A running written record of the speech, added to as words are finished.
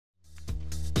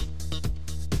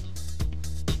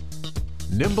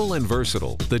Nimble and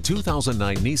versatile, the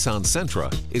 2009 Nissan Sentra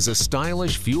is a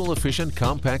stylish, fuel-efficient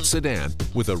compact sedan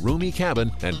with a roomy cabin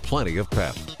and plenty of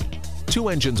pep. Two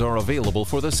engines are available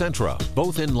for the Sentra,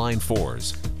 both inline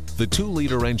fours. The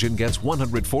 2-liter engine gets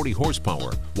 140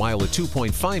 horsepower, while a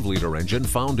 2.5-liter engine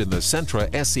found in the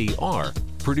Sentra SER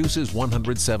produces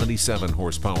 177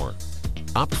 horsepower.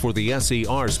 Opt for the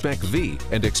SER Spec V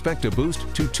and expect a boost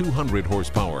to 200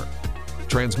 horsepower.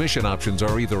 Transmission options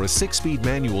are either a 6-speed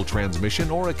manual transmission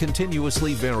or a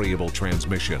continuously variable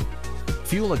transmission.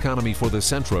 Fuel economy for the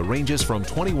Sentra ranges from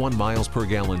 21 miles per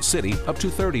gallon city up to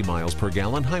 30 miles per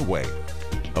gallon highway.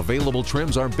 Available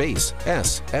trims are Base,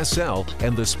 S, SL,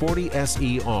 and the Sporty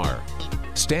SER.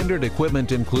 Standard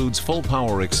equipment includes full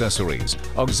power accessories,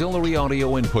 auxiliary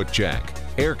audio input jack,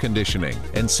 air conditioning,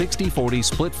 and 60/40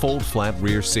 split-fold flat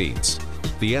rear seats.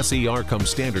 The SER comes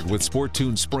standard with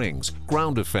sport-tuned springs,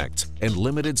 ground effects, and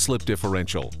limited slip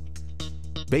differential.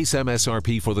 Base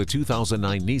MSRP for the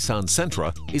 2009 Nissan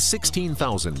Sentra is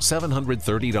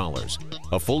 $16,730.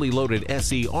 A fully loaded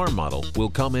SER model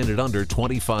will come in at under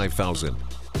 $25,000.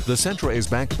 The Sentra is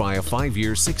backed by a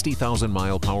 5-year,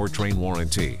 60,000-mile powertrain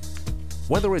warranty.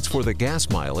 Whether it's for the gas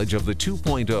mileage of the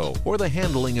 2.0 or the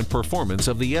handling and performance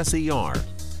of the SER,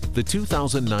 the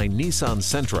 2009 Nissan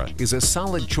Sentra is a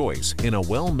solid choice in a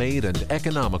well-made and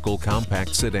economical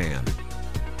compact sedan.